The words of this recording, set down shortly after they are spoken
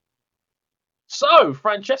So,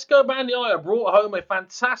 Francesco Bagnaia brought home a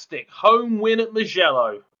fantastic home win at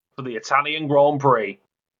Mugello for the Italian Grand Prix.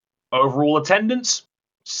 Overall attendance,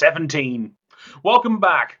 17. Welcome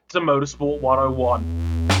back to Motorsport 101.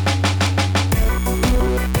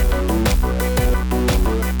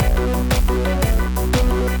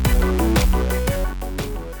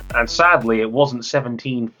 And sadly, it wasn't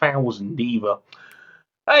 17,000 either.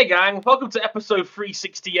 Hey gang, welcome to episode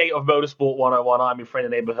 368 of Motorsport 101. I'm your friend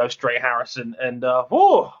and neighbor host, Dre Harrison, and the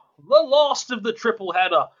last of the triple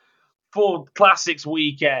header for Classics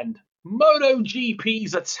weekend.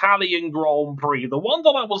 MotoGP's Italian Grand Prix. The one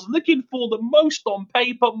that I was looking for the most on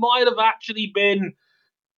paper might have actually been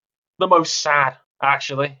the most sad,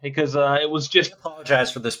 actually, because it was just... I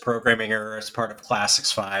apologize for this programming error as part of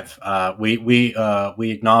Classics 5. We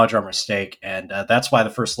acknowledge our mistake, and that's why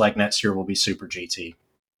the first leg next year will be Super GT.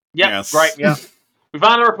 Yeah, yes. Right, yeah. We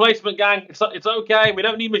found a replacement, gang. It's okay. We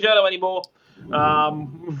don't need Mugello anymore.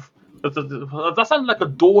 That sounded like a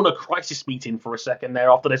Dorna crisis meeting for a second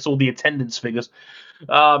there after they saw the attendance figures.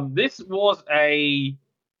 This was a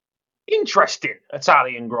interesting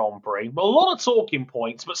Italian Grand Prix. A lot of talking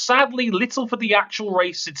points, but sadly little for the actual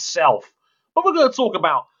race itself. But we're going to talk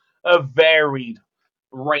about a varied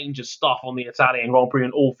range of stuff on the Italian Grand Prix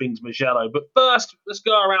and all things Mugello. But first, let's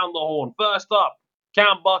go around the horn. First up,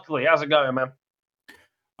 Cam Buckley. How's it going, man?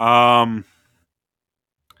 I'm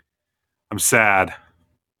sad.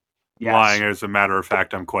 Yes. Lying, as a matter of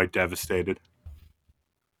fact, I'm quite devastated.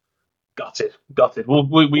 Gutted. Well,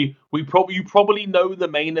 you probably know the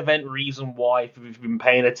main event reason why if you've been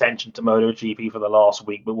paying attention to MotoGP for the last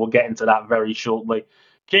week, but we'll get into that very shortly.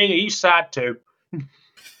 King, are you sad too?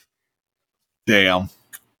 Damn.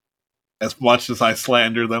 As much as I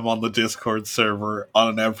slander them on the Discord server on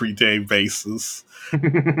an everyday basis,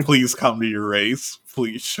 please come to your race.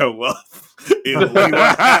 Please show up. It'll be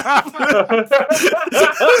what happens.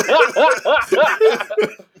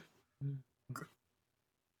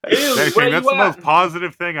 Hey, King, that's the most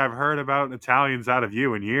positive thing I've heard about Italians out of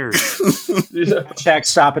you in years. Hashtag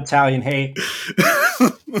stop Italian hate.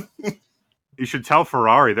 You should tell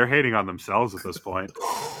Ferrari they're hating on themselves at this point.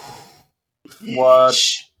 What?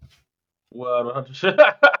 RJ,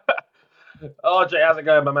 how's it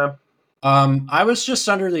going, my man? I was just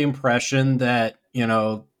under the impression that,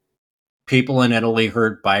 people in Italy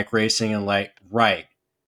heard bike racing and right,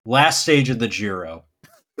 last stage of the Giro.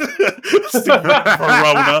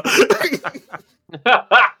 Verona.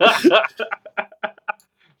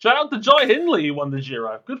 Shout out to Joy Hindley who won the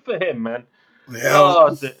Giro. Good for him, man.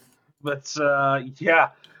 Yeah.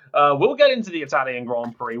 We'll get into the Italian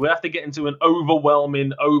Grand Prix. We have to get into an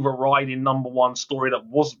overwhelming, overriding number one story that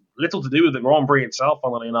was little to do with the Grand Prix itself,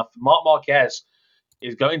 funnily enough. Marc Marquez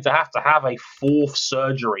is going to have a fourth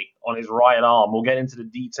surgery on his right arm. We'll get into the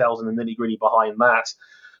details and the nitty-gritty behind that.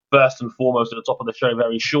 First and foremost at the top of the show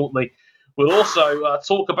very shortly. We'll also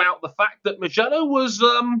talk about the fact that Mugello was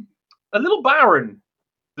a little barren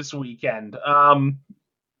this weekend.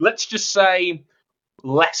 Let's just say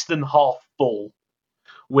less than half full,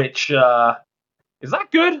 which is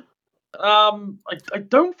that good? I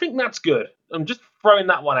don't think that's good. I'm just throwing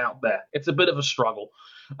that one out there. It's a bit of a struggle.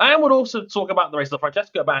 And we'll also talk about the race of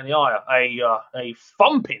Francesco Bagnaia, a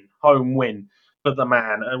thumping home win for the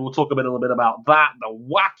man, and we'll talk a little bit about that, the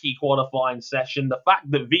wacky qualifying session, the fact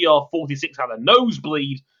that VR46 had a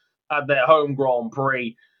nosebleed at their home Grand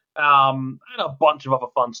Prix, and a bunch of other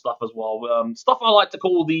fun stuff as well. Stuff I like to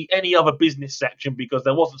call the any other business section, because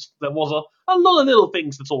there was a lot of little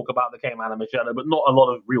things to talk about that came out of Mugello, but not a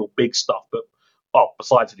lot of real big stuff. But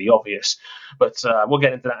besides the obvious. But we'll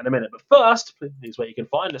get into that in a minute. But first, here's where you can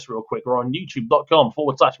find us real quick. We're on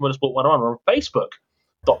youtube.com/motorsport101. We're on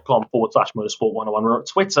Facebook.com/motorsport101. We're on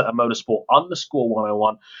Twitter at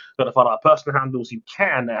motorsport_101. Got to find our personal handles. You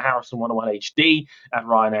can at Harrison101HD, at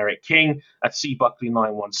Ryan Eric King, at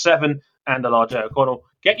CBuckley917, and at RJ O'Connell.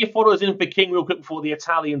 Get your followers in for King real quick before the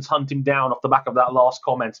Italians hunt him down off the back of that last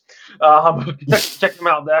comment. Check them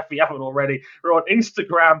out there if you haven't already. We're on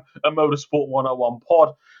Instagram at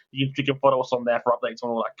Motorsport101pod. You can follow us on there for updates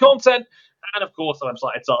on all that content. And, of course, the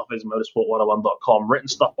website itself is motorsport101.com. Written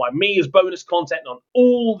stuff by me as bonus content on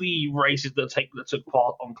all the races that took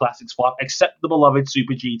part on Classics 5, except the beloved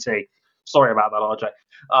Super GT. Sorry about that, RJ.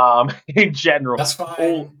 In general. That's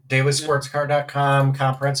fine. DailySportsCar.com,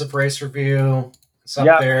 comprehensive race review. It's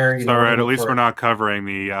up there. It's all right. At least we're not covering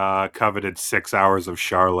the coveted 6 hours of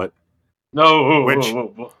Charlotte. No. Which,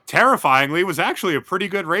 terrifyingly, was actually a pretty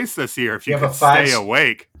good race this year if you could stay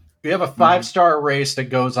awake. We have a 5-star race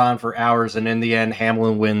that goes on for hours, and in the end,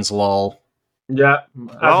 Hamlin wins, lol. Yeah.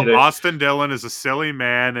 Well, Austin Dillon is a silly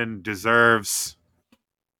man and deserves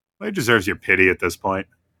He deserves your pity at this point.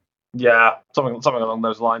 Yeah, something along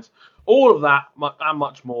those lines. All of that and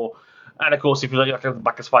much more. And of course, if you'd like to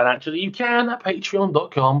back us financially, you can at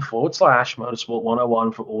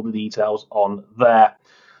patreon.com/motorsport101 for all the details on there.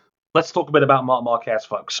 Let's talk a bit about Marc Marquez,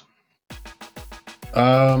 folks.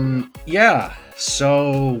 Yeah.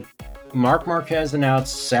 So Marc Marquez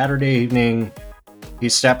announced Saturday evening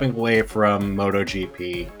he's stepping away from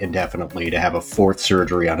MotoGP indefinitely to have a fourth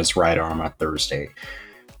surgery on his right arm on Thursday.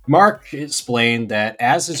 Marc explained that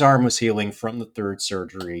as his arm was healing from the third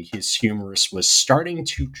surgery, his humerus was starting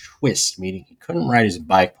to twist, meaning he couldn't ride his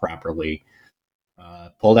bike properly.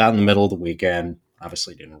 Pulled out in the middle of the weekend.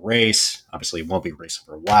 Obviously didn't race. Obviously won't be racing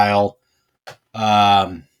for a while.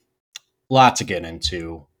 Lot to get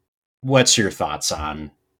into. What's your thoughts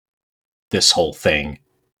on this whole thing?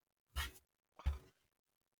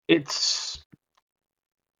 It's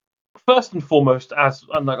first and foremost, I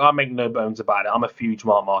make no bones about it. I'm a huge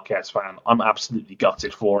Marc Marquez fan. I'm absolutely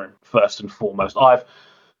gutted for him. First and foremost, I've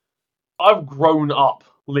grown up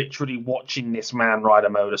literally watching this man ride a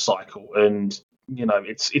motorcycle, and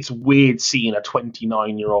it's weird seeing a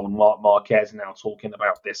 29-year-old Marc Marquez now talking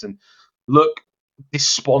about this and look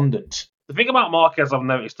despondent. The thing about Marquez I've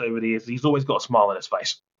noticed over the years, he's always got a smile on his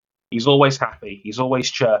face. He's always happy. He's always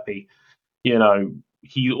chirpy.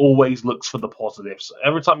 He always looks for the positives.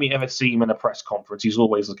 Every time you ever see him in a press conference, he's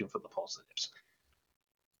always looking for the positives.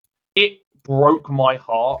 It broke my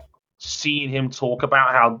heart seeing him talk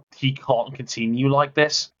about how he can't continue like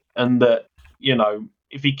this, and that,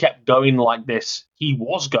 if he kept going like this, he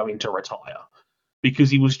was going to retire because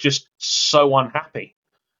he was just so unhappy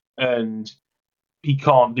and he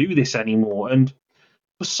can't do this anymore. And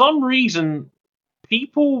for some reason,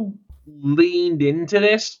 people leaned into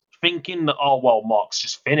this thinking that, oh, well, Marc's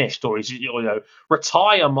just finished, or he's,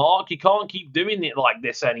 retire, Marc. You can't keep doing it like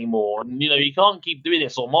this anymore. And, you can't keep doing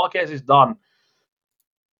this, or Marquez is done.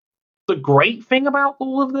 The great thing about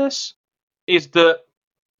all of this is that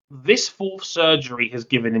this fourth surgery has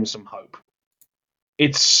given him some hope.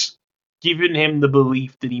 It's given him the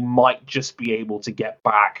belief that he might just be able to get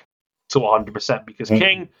back to 100%, because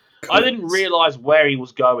King, I didn't realize where he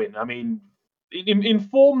was going. I mean,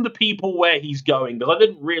 inform the people where he's going, because I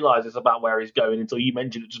didn't realize this about where he's going until you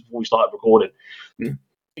mentioned it just before we started recording.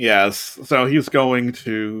 Yes, so he's going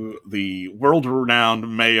to the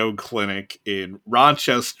world-renowned Mayo Clinic in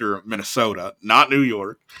Rochester, Minnesota, not New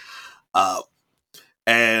York.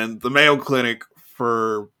 And the Mayo Clinic,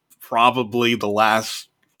 for probably the last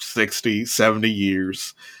 60, 70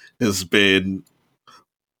 years, has been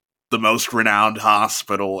the most renowned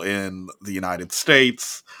hospital in the United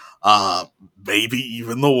States, maybe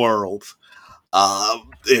even the world.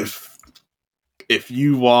 If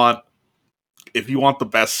you want the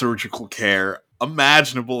best surgical care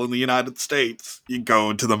imaginable in the United States, you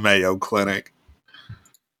go to the Mayo Clinic.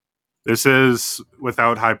 This is,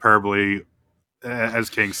 without hyperbole, as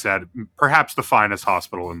King said, perhaps the finest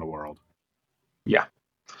hospital in the world. Yeah.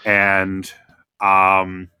 And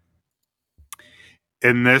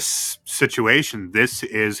in this situation, this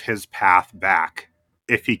is his path back,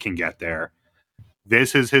 if he can get there.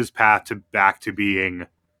 This is his path back to being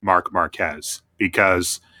Marc Marquez,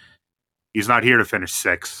 because he's not here to finish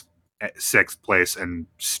sixth place and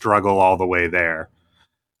struggle all the way there.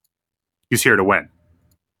 He's here to win.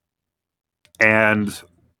 And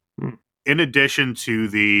in addition to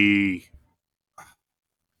the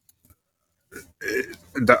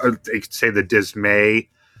dismay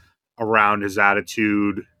around his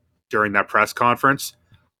attitude during that press conference,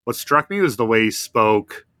 what struck me was the way he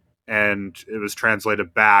spoke, and it was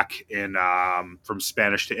translated back in from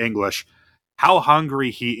Spanish to English, how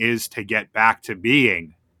hungry he is to get back to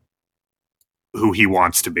being who he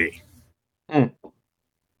wants to be.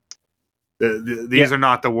 These are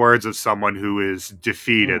not the words of someone who is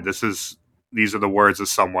defeated. These are the words of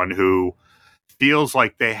someone who feels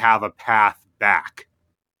like they have a path back.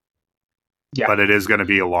 Yeah. But it is going to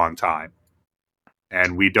be a long time.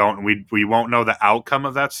 And we won't know the outcome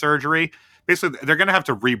of that surgery. Basically, they're going to have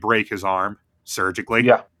to re-break his arm surgically.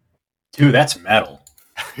 Yeah. Dude, that's metal.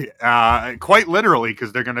 Quite literally,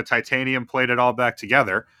 because they're going to titanium plate it all back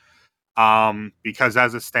together. Because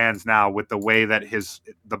as it stands now, with the way that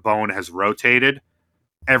the bone has rotated,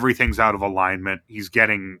 everything's out of alignment. He's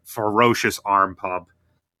getting ferocious arm pump.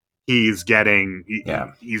 He's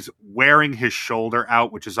wearing his shoulder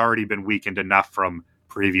out, which has already been weakened enough from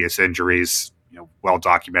previous injuries, well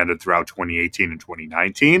documented throughout 2018 and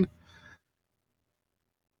 2019.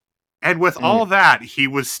 And with all that, he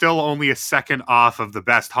was still only a second off of the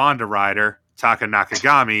best Honda rider, Taka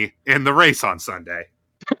Nakagami, in the race on Sunday.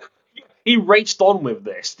 he raced on with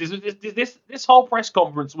this. This whole press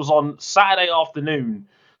conference was on Saturday afternoon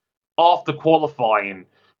after qualifying,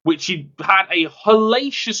 which he had a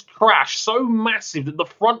hellacious crash so massive that the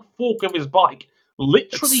front fork of his bike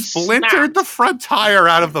literally splintered snapped. the front tire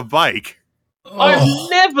out of the bike. I've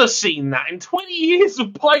never seen that in 20 years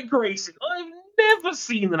of bike racing. I've never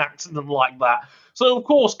seen an accident like that. So, of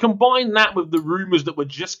course, combine that with the rumours that were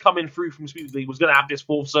just coming through from Speed League was going to have this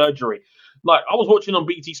fourth surgery. Like, I was watching on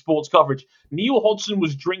BT Sports coverage. Neil Hodgson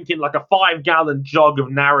was drinking like a 5-gallon jug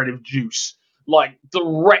of narrative juice. Like,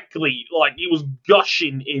 directly. Like, he was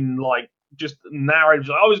gushing in, like, just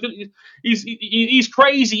narrative. He's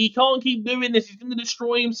crazy. He can't keep doing this. He's going to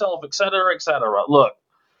destroy himself, etc., etc. Look,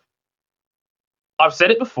 I've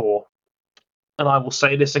said it before, and I will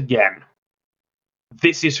say this again.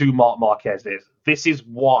 This is who Marc Marquez is. This is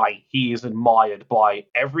why he is admired by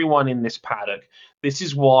everyone in this paddock. This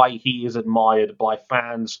is why he is admired by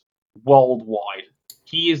fans worldwide.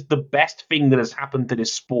 He is the best thing that has happened to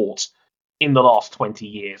this sport in the last 20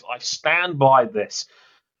 years. I stand by this.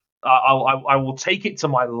 I will take it to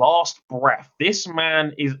my last breath. This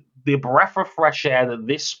man is the breath of fresh air that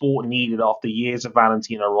this sport needed after years of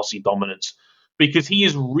Valentino Rossi dominance, because he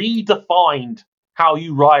has redefined how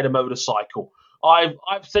you ride a motorcycle. I've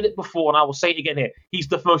said it before, and I will say it again here. He's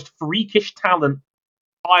the most freakish talent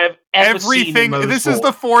I have ever seen in motorsport. This is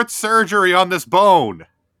the fourth surgery on this bone.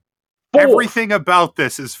 Everything about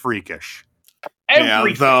this is freakish.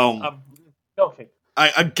 Everything. Okay.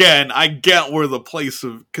 I get where the place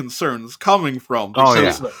of concern is coming from.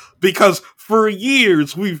 Because for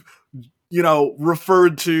years we've,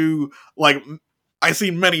 referred to, like, I've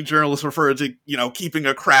seen many journalists refer to, keeping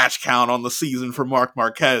a crash count on the season for Marc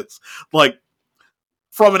Marquez. Like,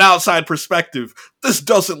 from an outside perspective, this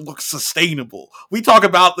doesn't look sustainable. We talk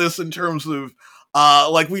about this in terms of,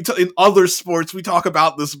 in other sports, we talk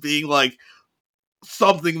about this being like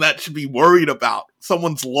something that should be worried about.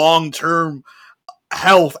 Someone's long-term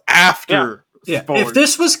health after sport. If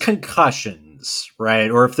this was concussions,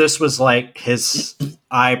 right, or if this was like his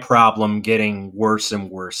eye problem getting worse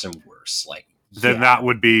and worse and worse, like, then that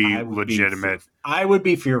would be legitimate. I would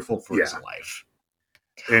be fearful for his life.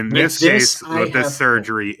 In this case, what this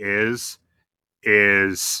surgery is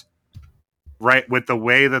right with the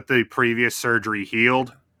way that the previous surgery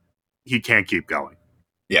healed, he can't keep going.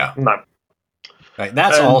 Yeah. No. Right,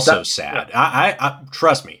 that's also sad. Yeah. I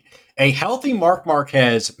trust me. A healthy Marc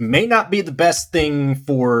Marquez may not be the best thing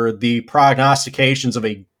for the prognostications of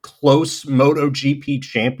a close MotoGP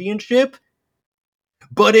championship,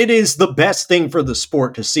 but it is the best thing for the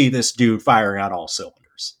sport to see this dude firing on all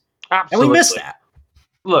cylinders. Absolutely. And we miss that.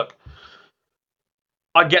 Look,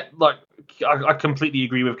 I completely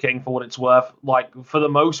agree with King for what it's worth. Like, for the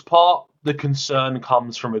most part, the concern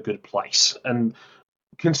comes from a good place. And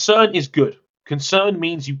concern is good. Concern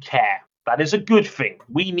means you care. That is a good thing.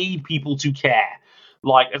 We need people to care.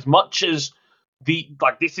 Like, as much as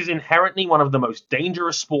this is inherently one of the most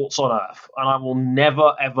dangerous sports on earth, and I will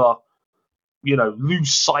never, ever,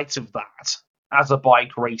 lose sight of that as a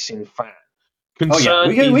bike racing fan.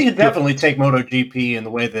 We could definitely take MotoGP and the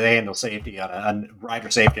way that they handle safety on rider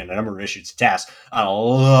safety and a number of issues to task on a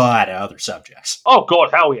lot of other subjects. Oh, God,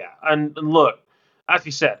 hell yeah. And look, as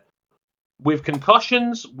you said, with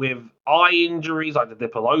concussions, with eye injuries like the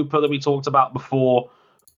Diplopa that we talked about before,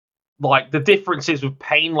 like, the difference is with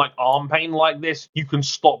pain, like arm pain like this, you can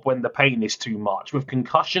stop when the pain is too much. With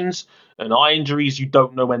concussions and eye injuries, you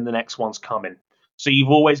don't know when the next one's coming. So you've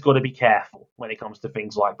always got to be careful when it comes to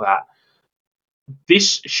things like that.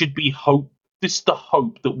 This should be hope. This is the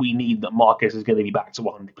hope that we need, that Marquez is going to be back to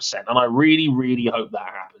 100%. And I really, really hope that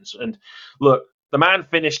happens. And look, the man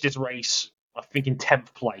finished his race, I think, in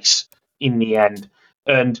 10th place in the end.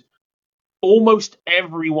 And almost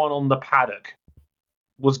everyone on the paddock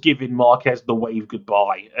was giving Marquez the wave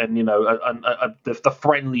goodbye. And, the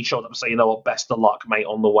friendly shot up saying, best of luck, mate,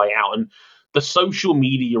 on the way out. And the social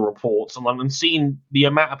media reports, and I'm seeing the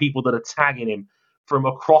amount of people that are tagging him from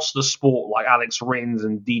across the sport, like Alex Rins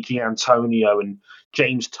and DG Antonio and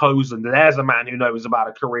James Toseland. There's a man who knows about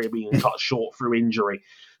a career being cut short through injury.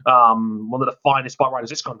 One of the finest bike riders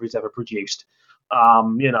this country's ever produced.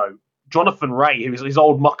 Jonathan Ray, who's his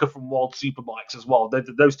old mucker from World Superbikes as well.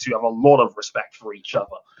 Those two have a lot of respect for each other.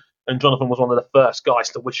 And Jonathan was one of the first guys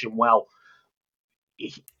to wish him well.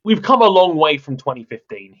 We've come a long way from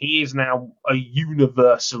 2015. He is now a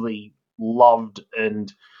universally loved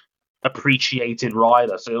and appreciated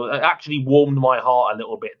rider. So it actually warmed my heart a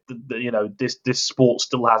little bit. This sport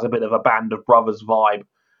still has a bit of a band of brothers vibe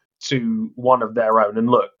to one of their own. And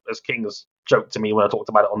look, as King has joked to me when I talked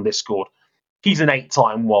about it on Discord, He's an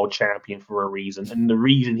 8-time world champion for a reason, and the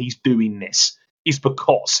reason he's doing this is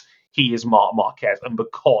because he is Marc Marquez and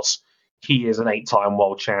because he is an 8-time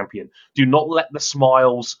world champion. Do not let the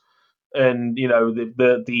smiles and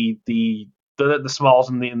the smiles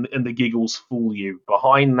and the giggles fool you.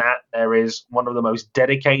 Behind that, there is one of the most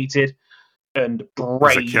dedicated and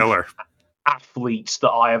brave athletes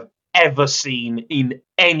that I have ever seen in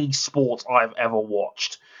any sport I've ever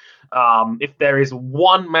watched. If there is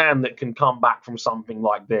one man that can come back from something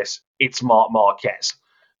like this, it's Marc Marquez.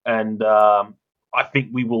 And I think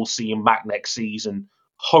we will see him back next season,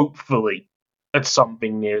 hopefully, at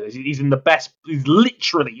something near this. He's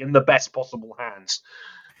literally in the best possible hands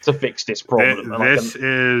to fix this problem.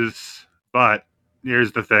 But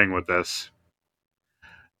here's the thing with this.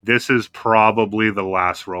 This is probably the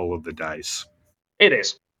last roll of the dice. It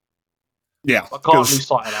is. Yeah. I can't lose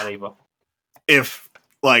sight of that either. If,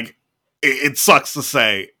 it sucks to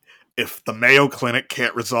say, if the Mayo Clinic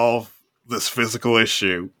can't resolve this physical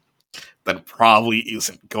issue, then it probably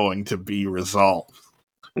isn't going to be resolved.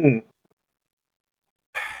 And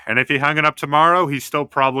if he hung it up tomorrow, he's still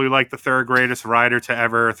probably the third greatest rider to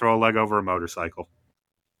ever throw a leg over a motorcycle.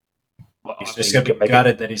 Well, he's just going to be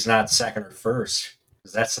gutted that he's not second or first.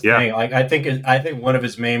 Because that's the thing. I think one of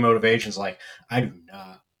his main motivations, I do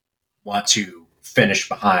not want to finish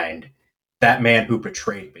behind that man who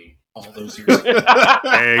betrayed me all those years ago.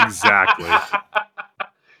 Exactly.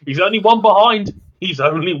 He's only one behind.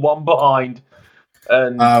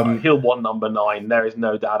 And he'll want number 9. There is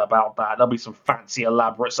no doubt about that. There'll be some fancy,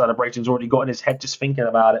 elaborate celebrations already got in his head just thinking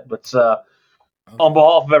about it. But on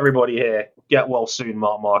behalf of everybody here, get well soon,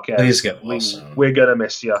 Marc Marquez. Please get well soon. We're going to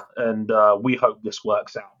miss you, and we hope this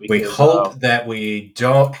works out. Because, we hope that we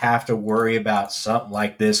don't have to worry about something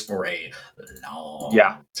like this for a long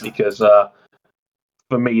time. Because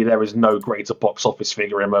for me, there is no greater box office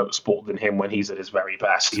figure in motorsport than him when he's at his very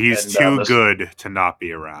best. He's too good to not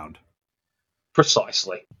be around.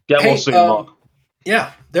 Precisely. Get well soon, Mark.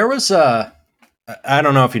 Yeah, there was I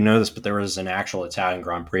don't know if you know this, but there was an actual Italian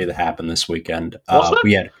Grand Prix that happened this weekend.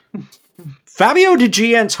 We had Fabio Di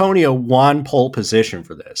Giannantonio won pole position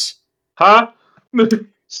for this. Huh?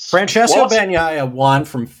 Francesco Bagnaia won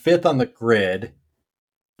from 5th on the grid.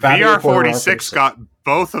 VR46 got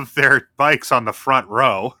both of their bikes on the front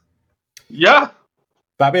row. Yeah.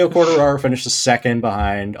 Fabio Quartararo finishes 2nd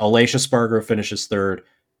behind. Aleix Espargaro finishes 3rd.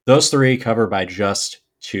 Those 3 covered by just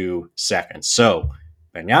 2 seconds. So,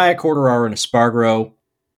 Bagnaia, Quartararo, and Espargaro.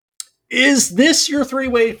 Is this your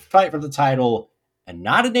 3-way fight for the title and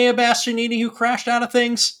not Enea Bastianini who crashed out of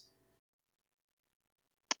things?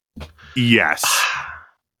 Yes.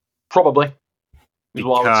 Probably.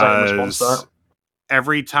 Because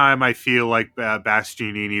every time I feel like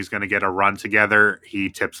Bastianini is going to get a run together, he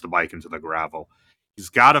tips the bike into the gravel. He's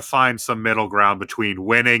got to find some middle ground between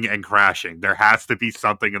winning and crashing. There has to be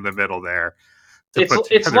something in the middle there to put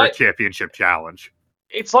together a championship challenge.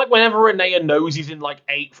 It's like whenever Enea knows he's in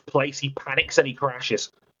 8th place, he panics and he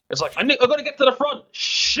crashes. It's like, I've got to get to the front.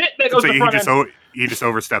 Shit, there goes the front end. He just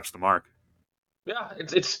oversteps the mark. Yeah,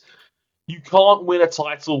 it's you can't win a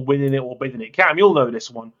title winning it or bidding it. Cam, you'll know this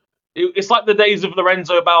one. It's like the days of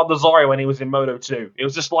Lorenzo Baldassarri when he was in Moto2. It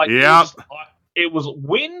was just it was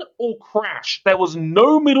win or crash. There was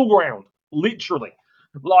no middle ground, literally.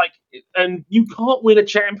 And you can't win a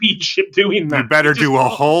championship doing that. You better do a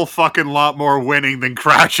whole fucking lot more winning than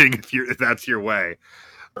crashing if that's your way.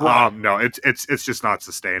 Right. No, it's just not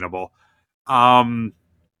sustainable.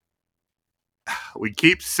 We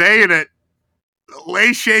keep saying it.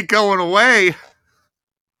 Aleix ain't going away.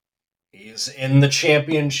 He's in the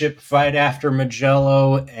championship fight after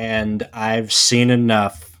Mugello, and I've seen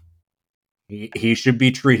enough. He should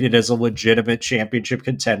be treated as a legitimate championship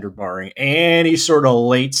contender, barring any sort of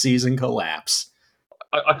late season collapse.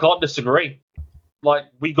 I can't disagree.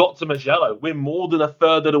 We got to Mugello. We're more than a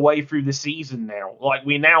third of the way through the season now.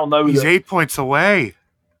 We now know he's 8 points away.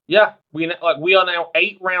 Yeah, we are now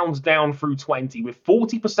 8 rounds down through 20. We're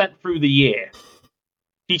 40% through the year.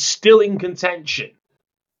 He's still in contention.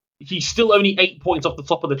 He's still only 8 points off the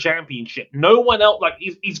top of the championship. No one else,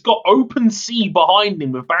 he's got Open Sea behind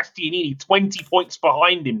him with Bastianini 20 points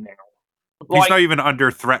behind him now. He's not even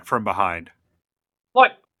under threat from behind.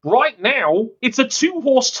 Right now, it's a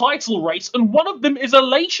 2-horse title race, and one of them is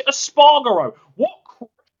Aleix Espargaro. What crack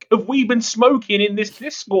have we been smoking in this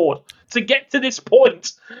Discord to get to this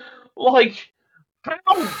point? How?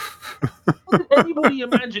 Did anybody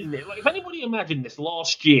imagine this? If anybody imagined this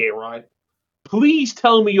last year, right? Please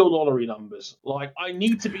tell me your lottery numbers. I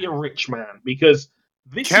need to be a rich man because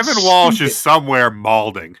this Kevin Walsh is somewhere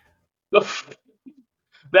malding.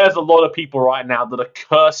 there's a lot of people right now that are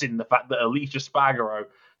cursing the fact that Alicia Spargaro,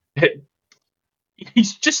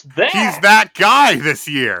 he's just there. He's that guy this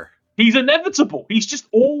year. He's inevitable. He's just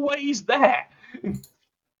always there.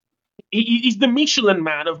 He's the Michelin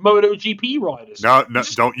Man of MotoGP riders. No,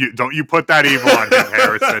 don't you put that evil on him,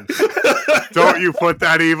 Harrison. Don't you put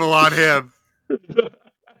that evil on him.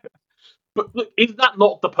 But look, is that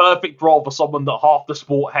not the perfect role for someone that half the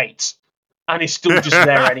sport hates and is still just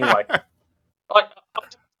there anyway?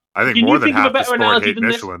 I think more than half the sport hate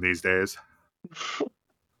Michelin these days.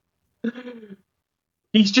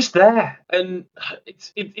 He's just there, and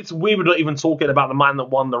it's weird we're not even talking about the man that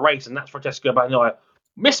won the race, and that's Francesco Bagnaia.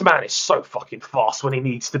 This man is so fucking fast when he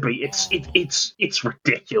needs to be. It's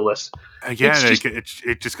ridiculous. Again,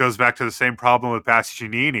 it just goes back to the same problem with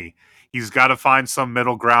Bastianini. He's got to find some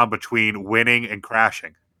middle ground between winning and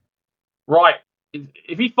crashing. Right.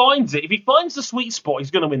 If he finds it, if he finds the sweet spot,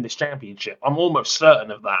 he's going to win this championship. I'm almost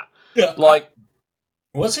certain of that. Yeah.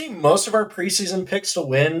 Was he most of our preseason picks to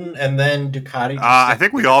win, and then Ducati? I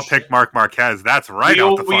think we all picked Marc Marquez. That's right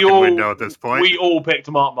out the fucking window at this point. We all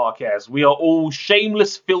picked Marc Marquez. We are all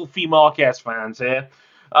shameless, filthy Marquez fans here.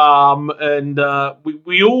 And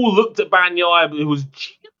we all looked at Bagnaia, who was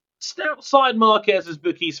just outside Marquez's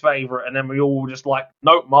bookie's favourite, and then we all were just like,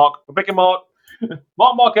 nope, Marc. We're picking Marc.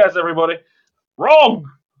 Marc Marquez, everybody. Wrong!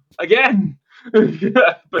 Again! But,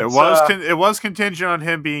 it was contingent on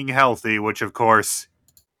him being healthy, which, of course...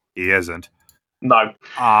 He isn't. No.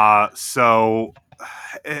 So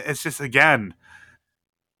it's just, again,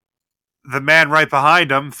 the man right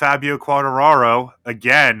behind him, Fabio Quartararo,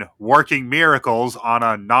 again, working miracles on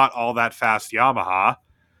a not all that fast Yamaha.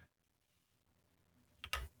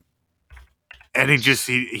 And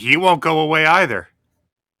he won't go away either.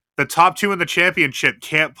 The top two in the championship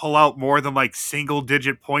can't pull out more than like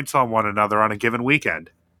single-digit points on one another on a given weekend.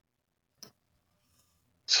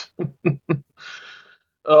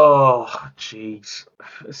 Oh, jeez.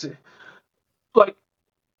 Like,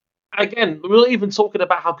 again, we're not even talking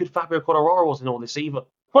about how good Fabio Quartararo was in all this either.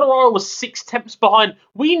 Quartararo was 6 tenths behind.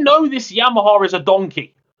 We know this Yamaha is a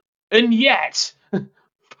donkey. And yet,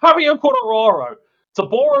 Fabio Quartararo, to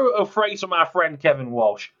borrow a phrase from our friend Kevin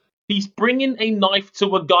Walsh, he's bringing a knife to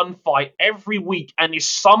a gunfight every week and is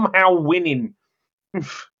somehow winning.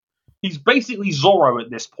 He's basically Zorro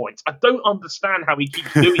at this point. I don't understand how he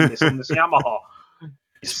keeps doing this in this Yamaha.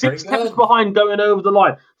 6 tenths behind going over the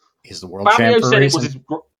line. He's the world champion. Said it was his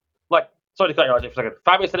sorry to cut you off for a second.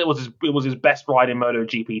 Fabio said it was his best ride in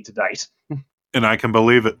MotoGP to date. And I can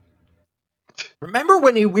believe it. Remember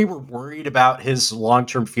when we were worried about his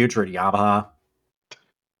long-term future at Yamaha?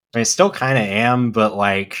 I mean, still kind of am, but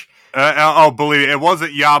like... believe it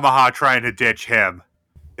wasn't Yamaha trying to ditch him.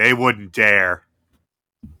 They wouldn't dare.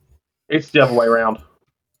 It's the other way around.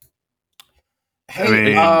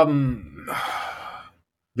 Hey,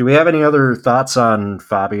 do we have any other thoughts on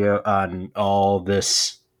Fabio, on all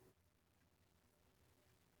this?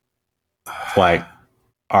 Like,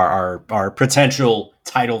 our potential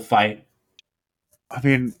title fight? I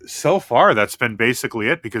mean, so far, that's been basically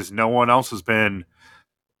it, because no one else has been,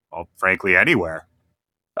 well, frankly, anywhere.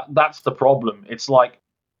 That's the problem. It's like,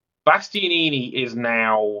 Bastianini is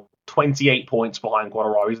now 28 points behind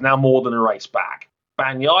Quartararo. He's now more than a race back.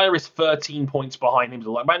 Bagnaia is 13 points behind him.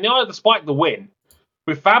 Like, Bagnaia, despite the win,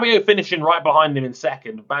 with Fabio finishing right behind him in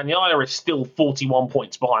second, Bagnaia is still 41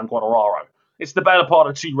 points behind Quartararo. It's the better part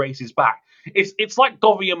of 2 races back. It's like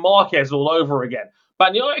Dovi and Marquez all over again.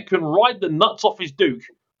 Bagnaia can ride the nuts off his Duke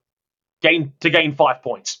to gain 5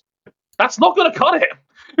 points. That's not going to cut it.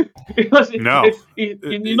 No.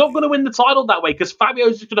 You're not going to win the title that way, because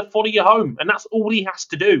Fabio's just going to follow you home, and that's all he has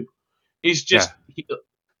to do. Is just... Yeah.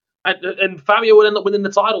 And Fabio will end up winning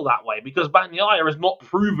the title that way, because Bagnaia has not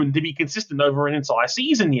proven to be consistent over an entire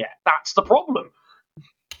season yet. That's the problem.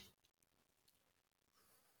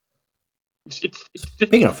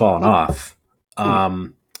 Speaking of falling off,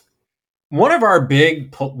 one of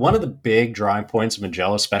the big drawing points of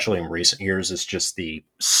Mugello, especially in recent years, is just the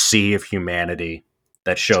sea of humanity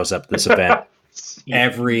that shows up at this event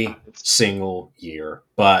every single year,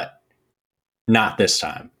 but not this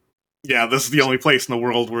time. Yeah, this is the only place in the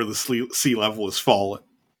world where the sea level has fallen.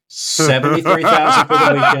 73,000 for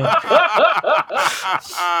the weekend.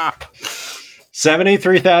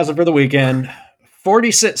 73,000 for the weekend.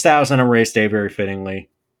 46,000 on race day, very fittingly.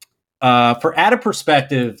 For added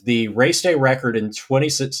perspective, the race day record in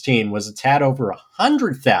 2016 was a tad over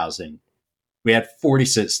 100,000. We had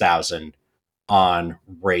 46,000 on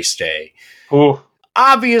race day. Ooh.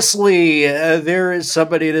 Obviously, there is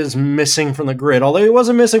somebody that is missing from the grid, although he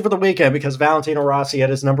wasn't missing for the weekend because Valentino Rossi had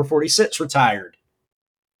his number 46 retired.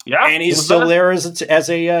 Yeah, and he's still there as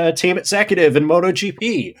a team executive in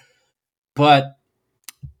MotoGP. But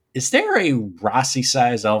is there a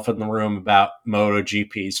Rossi-sized elephant in the room about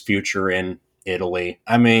MotoGP's future in Italy?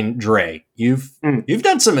 I mean, Dre, you've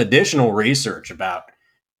done some additional research about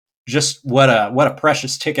just what a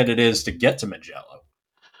precious ticket it is to get to Mugello.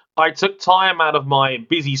 I took time out of my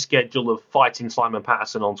busy schedule of fighting Simon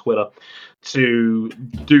Patterson on Twitter to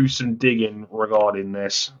do some digging regarding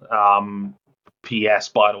this. PS,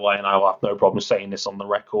 by the way, and I will have no problem saying this on the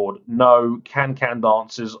record. No, can-can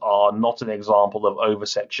dancers are not an example of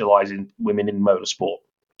over-sexualizing women in motorsport.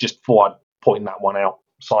 Just thought I'd point that one out,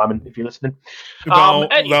 Simon, if you're listening. Though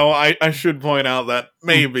I should point out that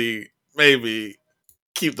maybe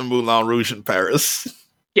keep the Moulin Rouge in Paris.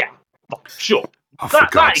 Yeah, sure. Oh,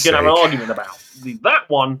 that you can have an argument about. That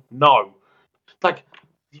one, no. Like,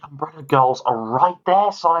 the Umbrella Girls are right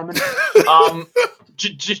there, Simon.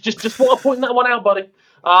 Just want to point that one out, buddy.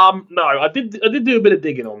 No, I did do a bit of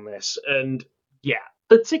digging on this, and yeah,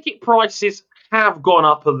 the ticket prices have gone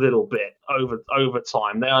up a little bit over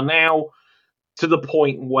time. They are now to the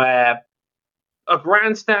point where a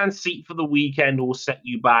grandstand seat for the weekend will set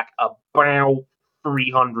you back about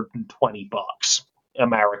 $320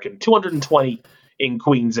 American, 220 in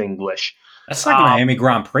Queen's English. That's like Miami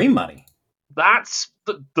Grand Prix money. That's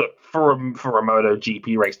for a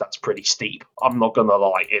MotoGP race. That's pretty steep. I'm not gonna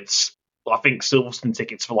lie. I think Silverstone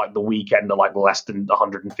tickets for like the weekend are like less than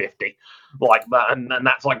 150, like that, and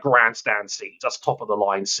that's like grandstand seats. That's top of the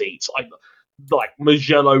line seats. Like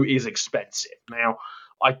Mugello is expensive. Now,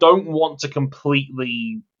 I don't want to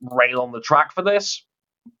completely rail on the track for this,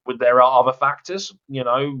 but there are other factors. You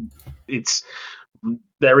know,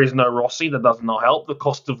 there is no Rossi. That does not help. The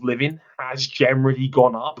cost of living has generally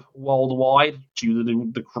gone up worldwide due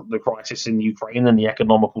to the crisis in Ukraine and the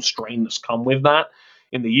economical strain that's come with that.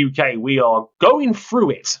 In the UK, we are going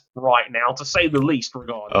through it right now, to say the least,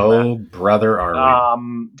 regarding that. Oh, brother, are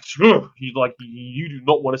we? You do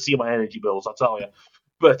not want to see my energy bills, I tell you.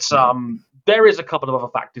 But there is a couple of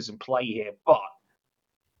other factors in play here. But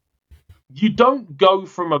you don't go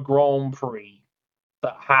from a Grand Prix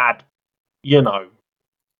that had, you know,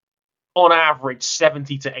 on average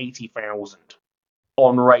 70 to 80,000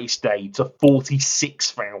 on race day to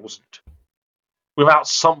 46,000 without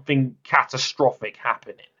something catastrophic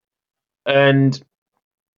happening. And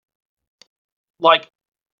like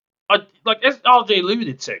as RJ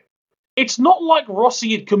alluded to, it's not like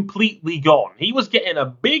Rossi had completely gone. He was getting a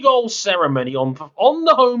big old ceremony on the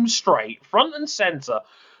home straight, front and center,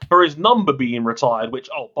 for his number being retired, which,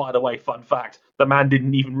 oh, by the way, fun fact, the man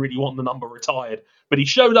didn't even really want the number retired, but he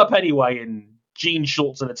showed up anyway in jean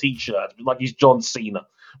shorts and a t-shirt, like he's John Cena.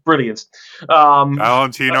 Brilliant.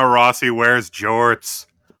 Valentino Rossi wears jorts.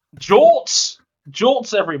 Jorts,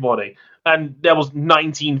 everybody. And there was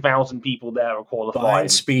 19,000 people there at qualifying. Fine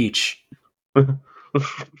speech.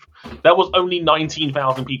 There was only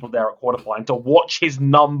 19,000 people there at qualifying to watch his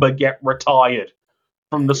number get retired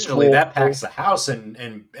from the Usually sport. That packs the house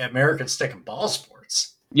in American stick and ball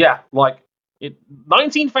sports. Yeah,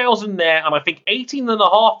 19,000 there, and I think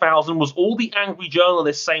 18,500 was all the angry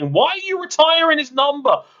journalists saying, "Why are you retiring his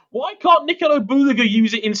number? Why can't Nicolo Bulega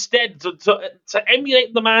use it instead to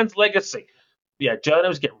emulate the man's legacy?" Yeah,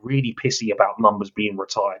 journalists get really pissy about numbers being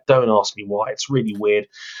retired. Don't ask me why. It's really weird.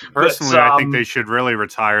 Personally, I think they should really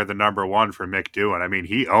retire the number one for Mick Doohan. I mean,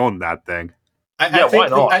 he owned that thing.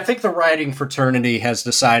 I think the riding fraternity has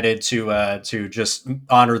decided to just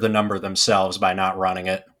honor the number themselves by not running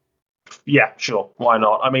it. Yeah, sure. Why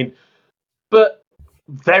not? I mean, but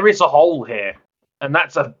there is a hole here, and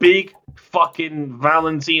that's a big fucking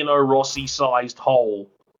Valentino Rossi-sized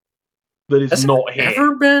hole that is not here. Has there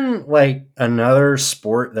ever been like another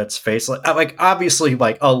sport that's faced like obviously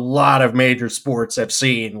like a lot of major sports have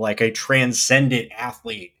seen like a transcendent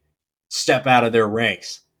athlete step out of their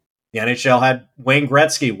ranks. The NHL had Wayne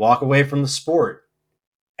Gretzky walk away from the sport,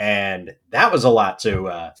 and that was a lot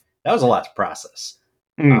to process.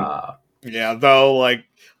 Yeah, though, like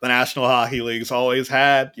the National Hockey League's always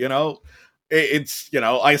had, it's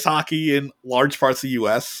ice hockey in large parts of the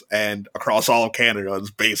U.S. and across all of Canada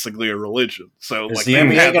is basically a religion. So, is the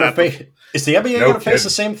NBA going to face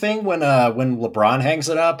the same thing when LeBron hangs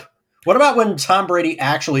it up? What about when Tom Brady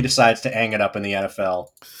actually decides to hang it up in the NFL?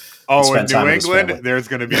 Oh, in New England, there's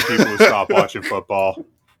going to be people who stop watching football.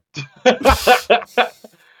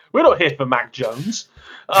 We're not here for Mac Jones.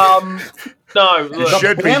 No, you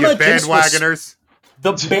should be, you bandwagoners.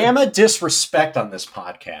 The Bama disrespect on this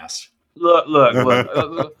podcast.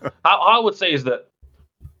 Look. I would say is that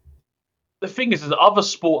the thing is that other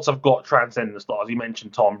sports have got transcendent stars. You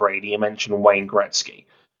mentioned Tom Brady. You mentioned Wayne Gretzky.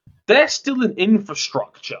 there's still an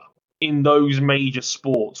infrastructure in those major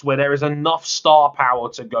sports where there is enough star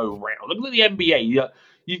power to go around. Look at the NBA.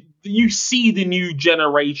 You see the new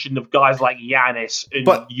generation of guys like Giannis and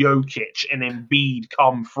Jokic and Embiid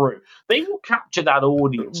come through. They will capture that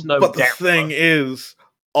audience, no doubt. But the thing is,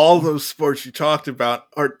 all those sports you talked about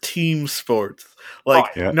are team sports.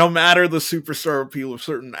 Like, no matter the superstar appeal of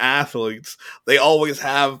certain athletes, they always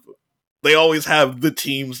have the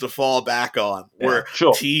teams to fall back on, where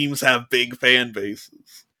teams have big fan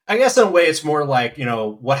bases. I guess in a way it's more like,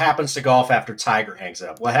 what happens to golf after Tiger hangs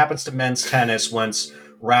up? What happens to men's tennis once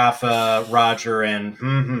Rafa, Roger,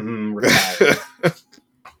 and retire?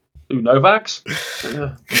 Novak's?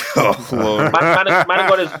 Oh, Lord.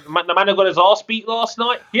 Man who got his arse beat last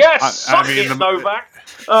night? Yes, Novak.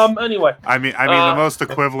 Anyway. I mean, the most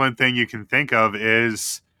equivalent thing you can think of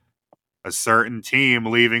is a certain team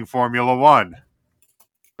leaving Formula One.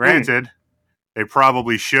 Granted, they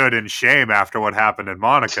probably should in shame after what happened in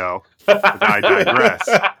Monaco. But I digress.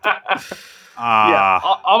 I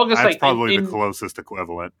was gonna that's say probably the closest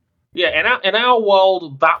equivalent. Yeah, in our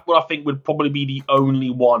world, that I think would probably be the only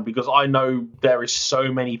one, because I know there is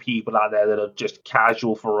so many people out there that are just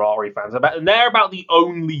casual Ferrari fans, and they're about the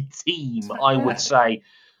only team I would say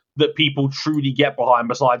that people truly get behind,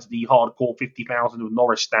 besides the hardcore 50,000 of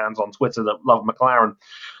Norris stands on Twitter that love McLaren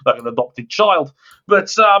like an adopted child. But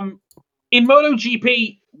in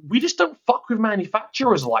MotoGP, we just don't fuck with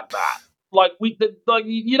manufacturers like that. Like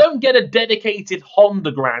you don't get a dedicated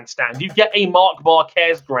Honda grandstand. You get a Marc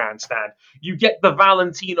Marquez grandstand. You get the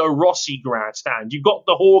Valentino Rossi grandstand. You got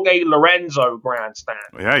the Jorge Lorenzo grandstand.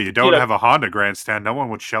 Yeah, you don't have a Honda grandstand. No one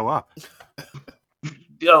would show up.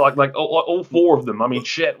 Yeah, like all four of them. I mean,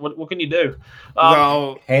 shit. What can you do?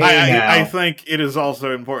 I think it is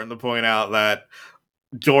also important to point out that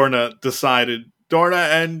Dorna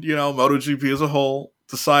and MotoGP as a whole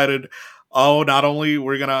decided, not only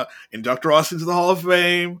we're gonna induct Rossi into the Hall of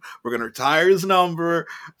Fame, we're gonna retire his number,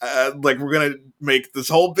 we're gonna make this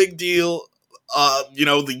whole big deal.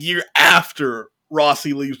 The year after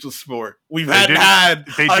Rossi leaves the sport, we've had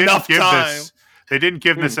enough time. They didn't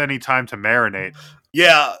give this any time to marinate.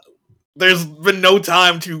 Yeah, there's been no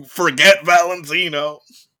time to forget Valentino.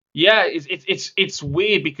 Yeah, it's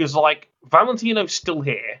weird because Valentino's still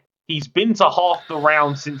here. He's been to half the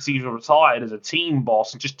round since he's retired as a team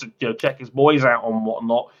boss, and just to check his boys out and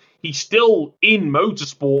whatnot. He's still in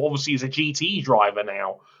motorsport, obviously as a GT driver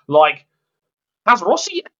now. Has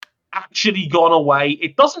Rossi actually gone away?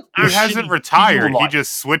 It doesn't. He hasn't retired. He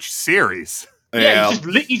just switched series. Yeah,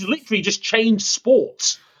 he's literally just changed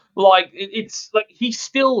sports. It's he's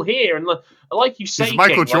still here, and like you say, he's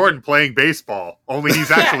Michael Jordan playing baseball. Only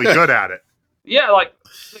he's actually good at it. Yeah,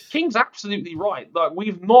 King's absolutely right.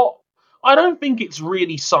 I don't think it's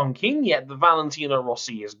really sunk in yet that Valentino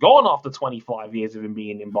Rossi is gone after 25 years of him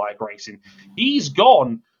being in bike racing. He's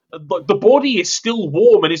gone. The body is still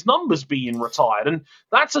warm and his number's being retired, and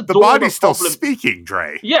that's the body's still speaking,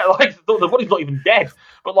 Dre. Yeah, the body's not even dead.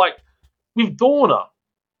 But with Dorna,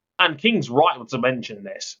 and King's right to mention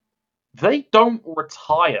this, they don't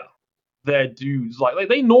retire their dudes.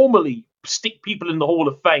 They normally stick people in the Hall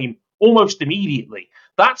of Fame almost immediately.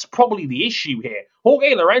 That's probably the issue here.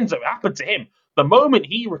 Jorge Lorenzo, happened to him. The moment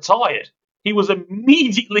he retired, he was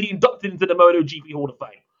immediately inducted into the MotoGP Hall of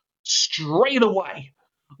Fame. Straight away.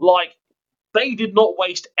 They did not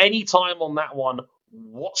waste any time on that one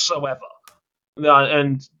whatsoever.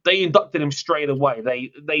 And they inducted him straight away.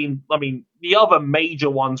 The other major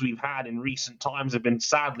ones we've had in recent times have been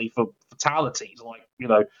sadly for fatalities,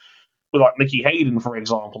 with Nicky Hayden, for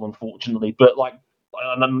example, unfortunately. But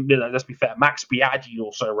let's be fair, Max Biaggi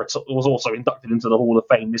was also inducted into the Hall of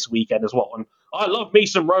Fame this weekend as well. And I love me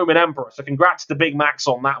some Roman Emperor, so congrats to Big Max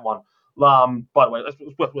on that one. By the way,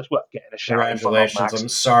 it's worth getting a shout. Congratulations! I'm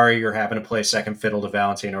sorry you're having to play second fiddle to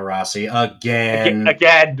Valentino Rossi again. But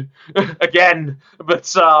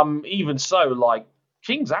even so,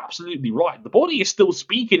 King's absolutely right. The body is still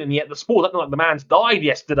speaking, and yet the sport doesn't look like the man's died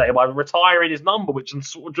yesterday by retiring his number, which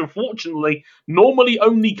unfortunately normally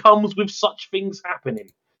only comes with such things happening.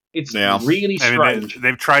 It's really strange.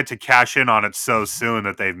 They've tried to cash in on it so soon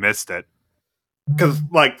that they've missed it. Because,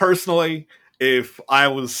 personally, if I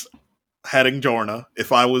was heading Dorna,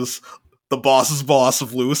 if I was the boss's boss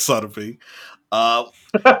of Lewis Sotheby, damn.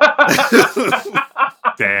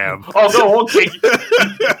 Oh, go on, King.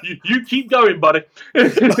 You keep going, buddy.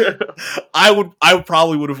 I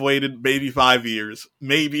probably would have waited maybe 5 years.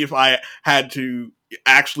 Maybe if I had to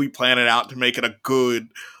actually plan it out to make it a good,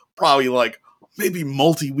 probably maybe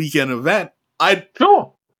multi-weekend event, I'd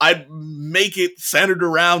I'd make it centered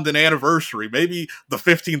around an anniversary, maybe the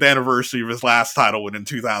 15th anniversary of his last title win in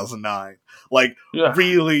 2009. Like,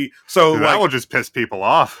 really, so that will just piss people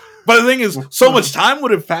off. But the thing is, so much time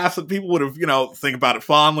would have passed that people would have, think about it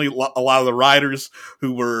fondly. A lot of the writers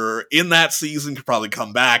who were in that season could probably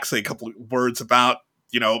come back, say a couple of words about,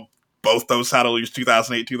 both those title years,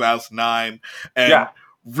 2008, 2009, and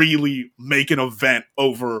really make an event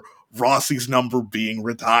over Rossi's number being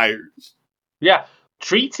retired. Yeah,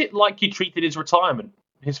 treat it like you treated his retirement,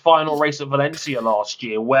 his final race at Valencia last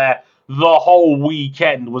year, where the whole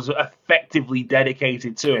weekend was effectively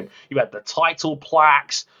dedicated to him. You had the title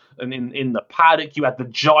plaques, and in the paddock, you had the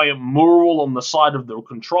giant mural on the side of the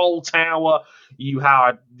control tower. You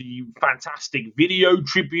had the fantastic video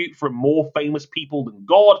tribute from more famous people than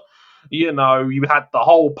God. You had the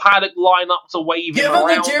whole paddock line up to wave him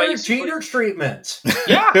around. Give him the Derek Jeter treatment.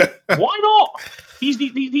 Yeah, why not? He's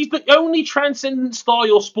the only transcendent star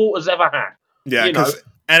your sport has ever had. Yeah,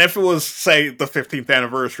 and if it was, say, the 15th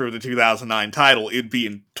anniversary of the 2009 title, it'd be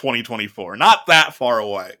in 2024. Not that far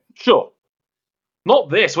away. Sure. Not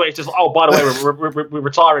this, where it's just, oh, by the way, we're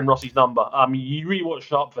retiring Rossi's number. You really want to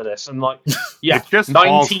show up for this. And,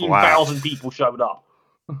 19,000 people showed up.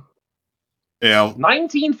 Yeah.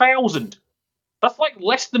 19,000. That's like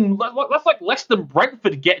less than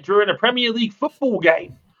Brentford get during a Premier League football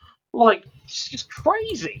game. It's just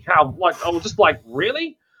crazy how, I was just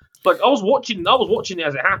really? I was watching it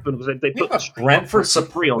as it happened because they put the Brentford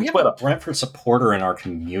free on Twitter. A Brentford supporter in our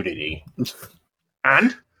community.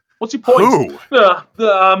 And what's your point? Who?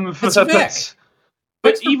 It's Vic.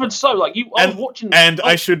 But even so, I was watching. And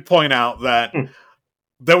I should point out that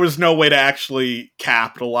there was no way to actually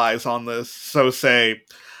capitalize on this. So, say,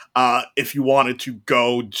 if you wanted to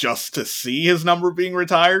go just to see his number being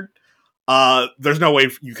retired, there's no way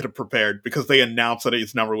you could have prepared because they announced that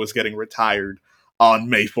his number was getting retired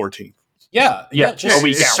on May 14th. Yeah,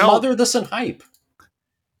 just smother this in hype.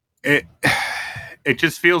 It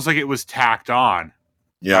just feels like it was tacked on,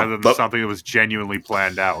 rather than something that was genuinely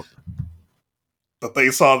planned out. But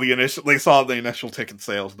they saw the initial ticket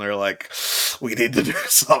sales, and they're like, "We need to do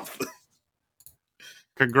something."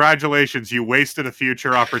 Congratulations, you wasted a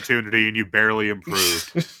future opportunity, and you barely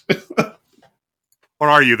improved.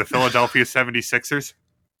 What are you, the Philadelphia 76ers?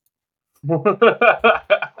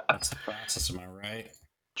 That's the process, am I right?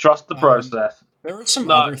 Trust the process. There were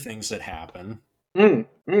some other things that happen,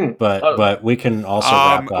 but we can also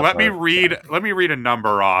wrap up. Let me read a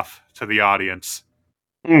number off to the audience.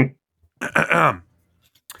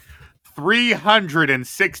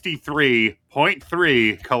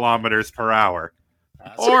 363.3 kilometers per hour,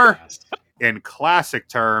 or in classic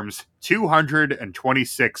terms,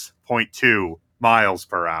 226.2 miles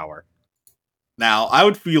per hour. Now, I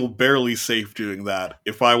would feel barely safe doing that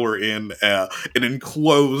if I were in an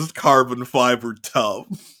enclosed carbon fiber tub.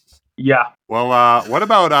 Yeah. Well, what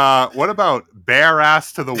about bare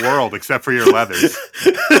ass to the world except for your leathers?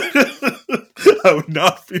 I would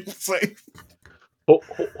not feel safe.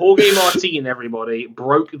 Jorge Martin, everybody,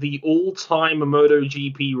 broke the all-time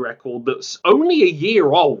MotoGP record that's only a year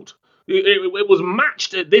old. It was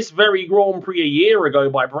matched at this very Grand Prix a year ago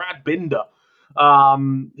by Brad Binder,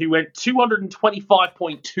 who went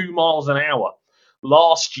 225.2 miles an hour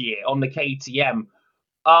last year on the KTM.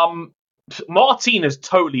 Martin has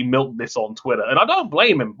totally milked this on Twitter, and I don't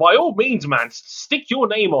blame him. By all means, man, stick your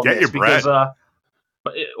name on this because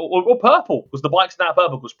or Purple, because the bike's now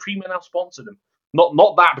purple because Prima now sponsored him.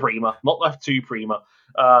 Not that Prima, not that two Prima.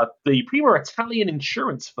 The Prima Italian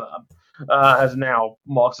insurance firm has now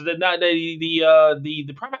marked it.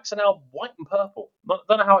 The Primacs are now white and purple. Don't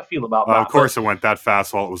know how I feel about that. Of course, it went that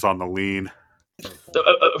fast while it was on the lean.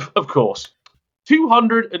 Of course.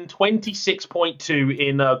 226.2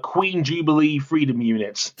 in Queen Jubilee Freedom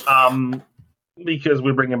units. Because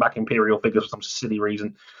we're bringing back Imperial figures for some silly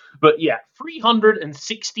reason. But yeah,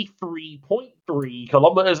 363.3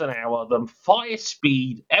 kilometers an hour, the highest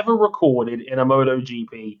speed ever recorded in a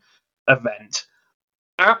MotoGP event.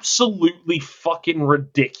 Absolutely fucking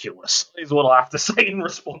ridiculous, is what I have to say in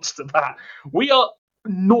response to that. We are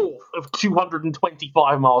north of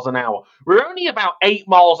 225 miles an hour. We're only about 8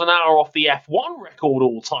 miles an hour off the F1 record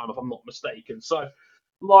all time, if I'm not mistaken. So,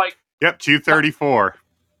 Yep, 234.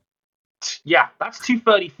 Yeah, that's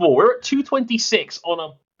 234. We're at 226 on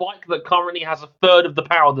a bike that currently has a third of the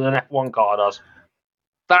power that an F1 car does.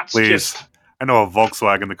 That's just... I know a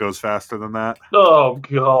Volkswagen that goes faster than that. Oh,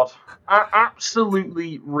 God.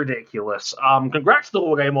 Absolutely ridiculous. Congrats to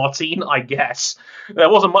Jorge Martin, I guess. There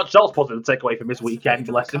wasn't much else positive to take away from this weekend,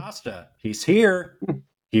 bless him. He's here.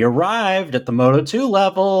 He arrived at the Moto2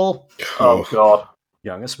 level. Oh, God.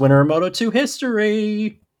 Youngest winner of Moto2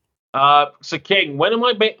 history. So King, when am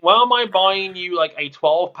I buying you like a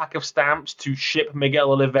 12-pack of stamps to ship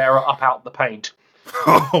Miguel Oliveira up out the paint?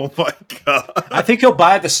 Oh my god! I think he'll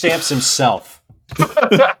buy the stamps himself.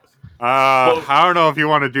 I don't know if you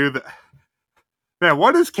want to do that. Man,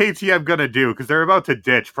 what is KTM gonna do? Because they're about to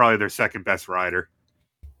ditch probably their second best rider.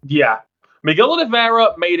 Yeah, Miguel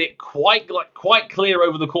Oliveira made it quite clear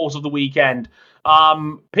over the course of the weekend.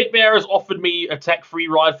 Pit Bearers offered me a tech-free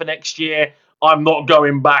ride for next year. I'm not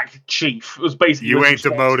going back, Chief. It was basically You ain't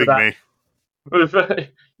demoting me.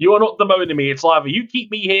 You are not demoting me. It's either you keep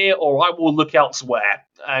me here or I will look elsewhere.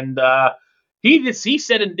 And he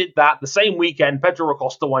said and did that the same weekend. Pedro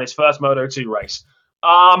Acosta won his first Moto2 race.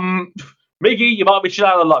 Miggy, you might be shit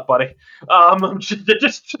out of luck, buddy. I'm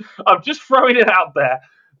just throwing it out there.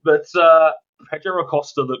 But Pedro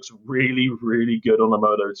Acosta looks really, really good on the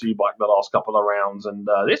Moto2 bike the last couple of rounds, and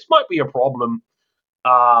this might be a problem.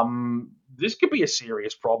 This could be a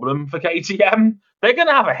serious problem for KTM. They're going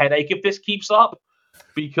to have a headache if this keeps up,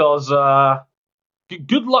 because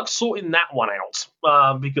good luck sorting that one out.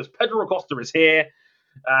 Because Pedro Acosta is here,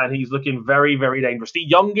 and he's looking very, very dangerous. The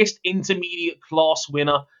youngest intermediate class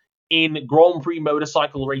winner in Grand Prix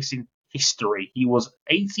motorcycle racing history. He was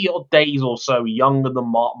 80-odd days or so younger than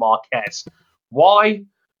Marc Marquez. Why?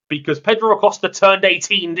 Because Pedro Acosta turned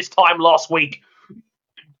 18 this time last week.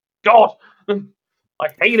 God, I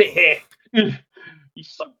hate it here. He's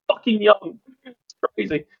so fucking young. It's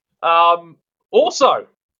crazy. Also,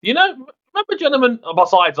 remember, gentlemen,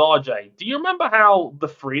 besides RJ, do you remember how the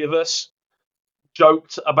three of us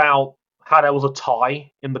joked about how there was a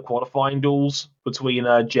tie in the qualifying duels between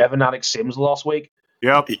Jev and Alex Sims last week?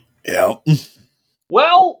 Yep. Yeah.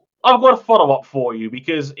 Well, I've got a follow-up for you,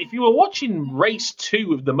 because if you were watching race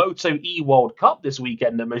 2 of the Moto E World Cup this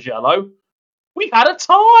weekend at Mugello, we had a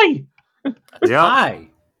tie. Hi.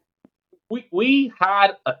 We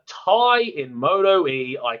had a tie in Moto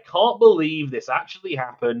E. I can't believe this actually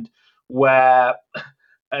happened. Where,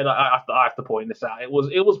 and I have to point this out. It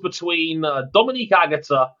was between Dominique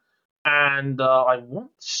Agata and I want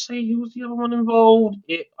to say who was the other one involved.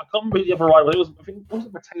 I can't remember the other rival. It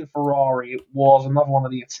wasn't Matteo Ferrari. It was another one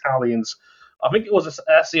of the Italians. I think it was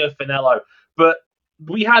Alessio Finello. But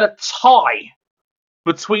we had a tie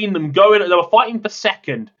between them going. They were fighting for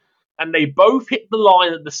second, and they both hit the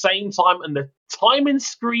line at the same time, and the timing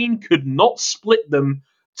screen could not split them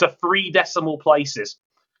to 3 decimal places.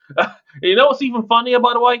 You know what's even funnier,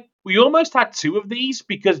 by the way? We almost had 2 of these,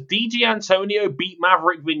 because DJ Antonio beat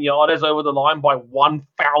Maverick Vinales over the line by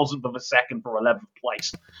 1,000th of a second for 11th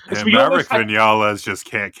place. And So Maverick Vinales just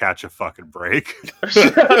can't catch a fucking break.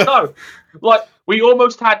 No, we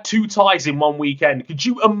almost had 2 ties in one weekend. Could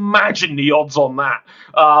you imagine the odds on that?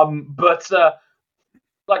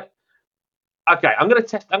 Okay, I'm gonna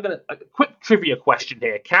a quick trivia question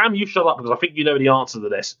here. Cam, you shut up, because I think you know the answer to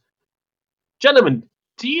this. Gentlemen,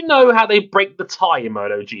 do you know how they break the tie in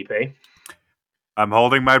MotoGP? I'm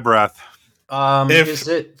holding my breath. Is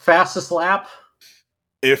it fastest lap?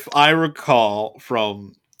 If I recall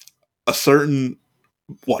from a certain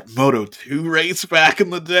Moto2 race back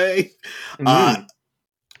in the day,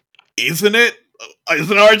 isn't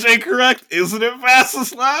RJ correct? Isn't it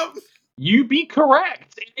fastest lap? You be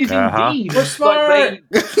correct. It is indeed. We're smart.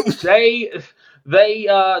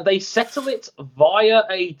 They settle it via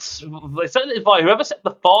whoever set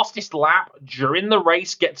the fastest lap during the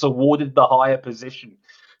race gets awarded the higher position.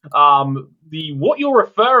 What you're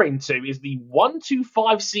referring to is the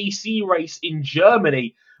 125cc race in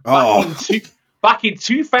Germany back in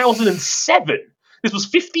 2007. This was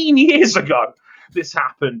 15 years ago. This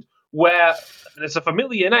happened, where there's a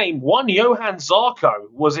familiar name. One Johann Zarco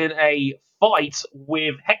was in a fight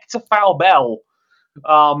with Hector Faubel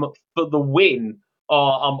for the win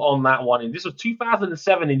on that one. And this was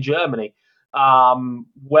 2007 in Germany,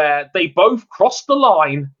 where they both crossed the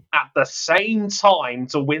line at the same time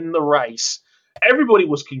to win the race. Everybody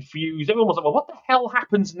was confused. Everyone was like, well, what the hell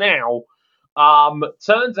happens now?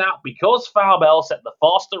 Turns out, because Faubel set the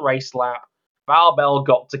faster race lap, Faubel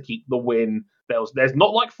got to keep the win. There's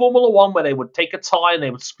not like Formula One where they would take a tie and they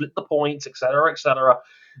would split the points, etc., etc.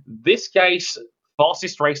 This case,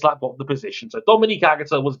 fastest race lap got the position. So Dominique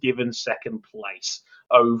Agata was given second place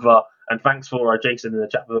over, and thanks for Jason in the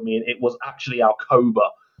chat with me. It was actually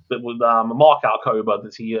Alcoba that was Mark Alcoba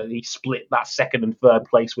that he split that second and third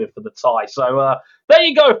place with for the tie. So there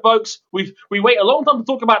you go, folks. We wait a long time to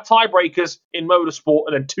talk about tiebreakers in motorsport,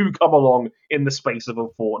 and then 2 come along in the space of a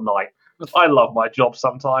fortnight. I love my job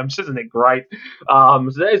sometimes, isn't it great?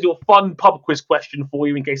 So there's your fun pub quiz question for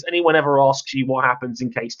you, in case anyone ever asks you what happens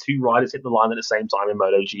in case 2 riders hit the line at the same time in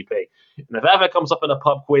MotoGP. And if it ever comes up in a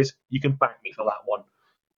pub quiz, you can thank me for that one.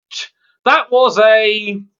 That was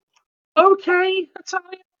a okay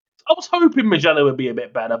Italian. I was hoping Mugello would be a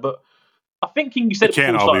bit better, but I think you said it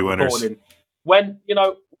can't before we all be started winners.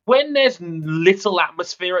 recording, when there's little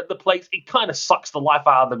atmosphere at the place, it kind of sucks the life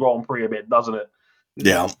out of the Grand Prix a bit, doesn't it?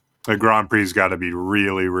 Yeah. The Grand Prix's got to be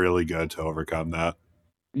really, really good to overcome that.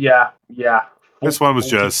 Yeah. This one was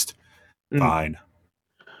just Mm. fine.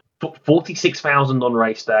 46,000 on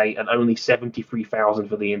race day and only 73,000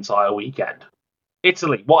 for the entire weekend.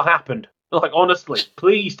 Italy, what happened? Like, honestly,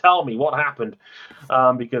 please tell me what happened,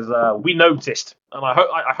 because we noticed, and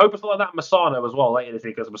I hope it's like that Misano as well later this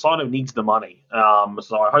year, because Misano needs the money.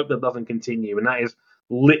 So I hope that doesn't continue, and that is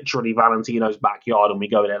literally Valentino's backyard, and we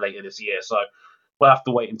go there later this year. So we'll have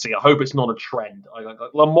to wait and see. I hope it's not a trend. Like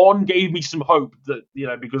Le Mans gave me some hope that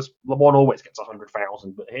because Le Mans always gets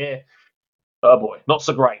 100,000, but here, oh boy, not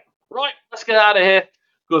so great. Right, let's get out of here,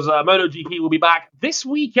 because MotoGP will be back this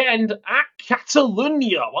weekend at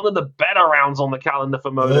Catalunya, one of the better rounds on the calendar for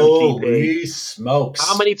MotoGP. Holy smokes.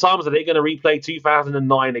 How many times are they going to replay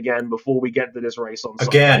 2009 again before we get to this race on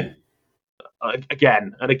Sunday?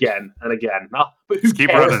 Again and again and again. No, but who Keep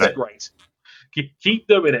cares? running It's it. great. Keep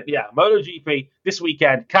doing it. Yeah, MotoGP this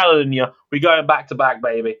weekend, Catalunya. We're going back to back,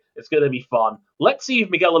 baby. It's going to be fun. Let's see if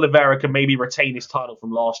Miguel Oliveira can maybe retain his title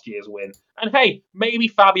from last year's win. And hey, maybe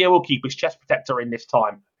Fabio will keep his chest protector in this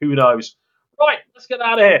time. Who knows? Right, let's get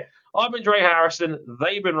out of here. I've been Dre Harrison.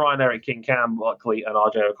 They've been Ryan Eric King, Cam Buckley, and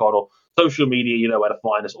RJ O'Connell. Social media, you know where to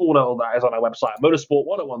find us. All of that is on our website,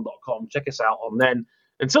 motorsport101.com. Check us out on then.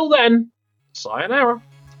 Until then, sayonara.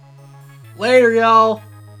 Later, y'all.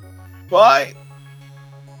 Bye.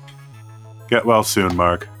 Get well soon,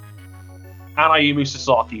 Mark. And Ayumu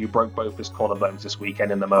Sasaki, who broke both his collarbones this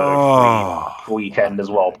weekend in the Moto3 weekend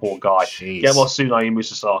as well. Poor guy. Jeez. Get well soon, Ayumu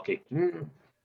Sasaki.